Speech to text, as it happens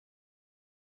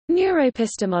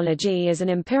Neuroepistemology is an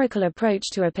empirical approach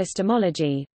to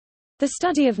epistemology, the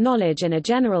study of knowledge in a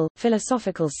general,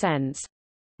 philosophical sense,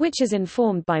 which is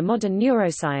informed by modern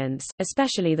neuroscience,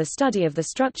 especially the study of the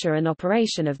structure and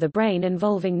operation of the brain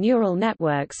involving neural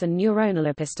networks and neuronal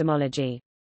epistemology.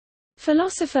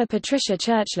 Philosopher Patricia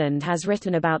Churchland has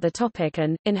written about the topic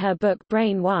and, in her book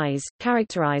Brain Wise,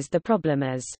 characterized the problem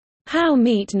as, "how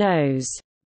meat knows."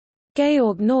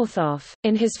 Georg Northoff,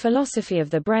 in his Philosophy of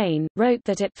the Brain, wrote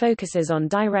that it focuses on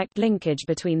direct linkage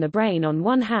between the brain on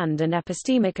one hand and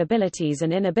epistemic abilities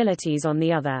and inabilities on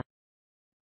the other.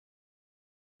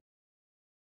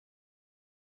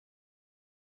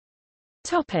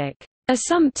 Topic: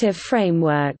 Assumptive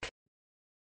framework.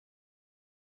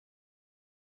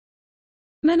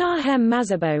 Menahem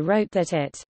Mazabo wrote that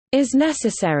it is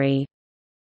necessary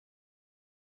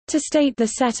to state the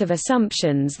set of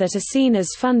assumptions that are seen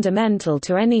as fundamental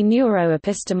to any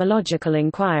neuroepistemological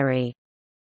inquiry.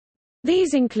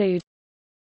 These include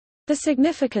the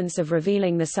significance of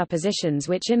revealing the suppositions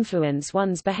which influence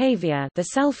one's behavior, the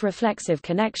self-reflexive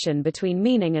connection between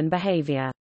meaning and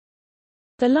behavior,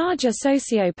 the larger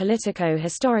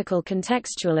socio-politico-historical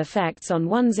contextual effects on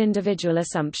one's individual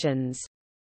assumptions,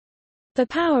 the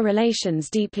power relations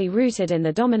deeply rooted in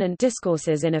the dominant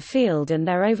discourses in a field and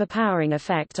their overpowering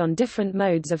effect on different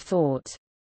modes of thought,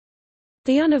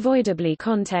 the unavoidably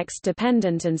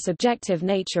context-dependent and subjective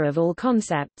nature of all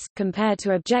concepts, compared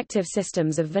to objective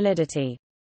systems of validity,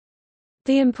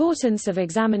 the importance of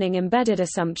examining embedded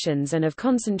assumptions and of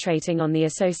concentrating on the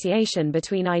association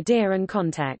between idea and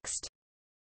context,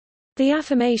 the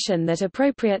affirmation that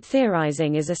appropriate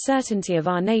theorizing is a certainty of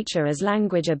our nature as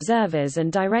language observers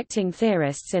and directing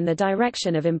theorists in the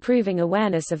direction of improving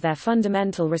awareness of their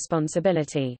fundamental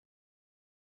responsibility,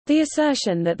 the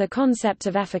assertion that the concept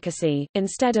of efficacy,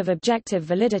 instead of objective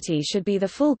validity, should be the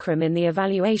fulcrum in the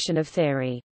evaluation of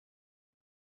theory.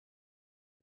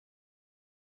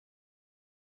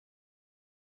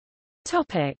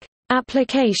 Topic: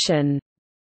 Application.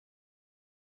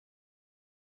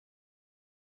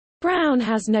 Brown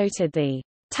has noted the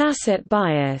tacit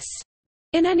bias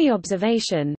in any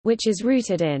observation, which is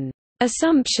rooted in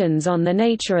assumptions on the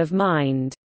nature of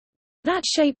mind that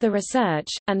shape the research,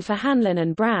 and for Hanlon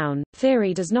and Brown,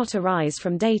 theory does not arise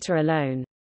from data alone.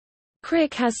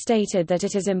 Crick has stated that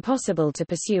it is impossible to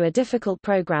pursue a difficult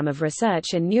program of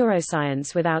research in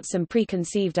neuroscience without some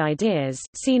preconceived ideas,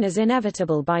 seen as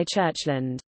inevitable by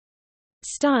Churchland.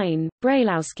 Stein,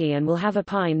 Brailovsky and will have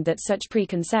opined that such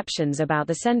preconceptions about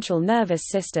the central nervous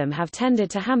system have tended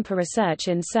to hamper research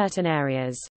in certain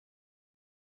areas.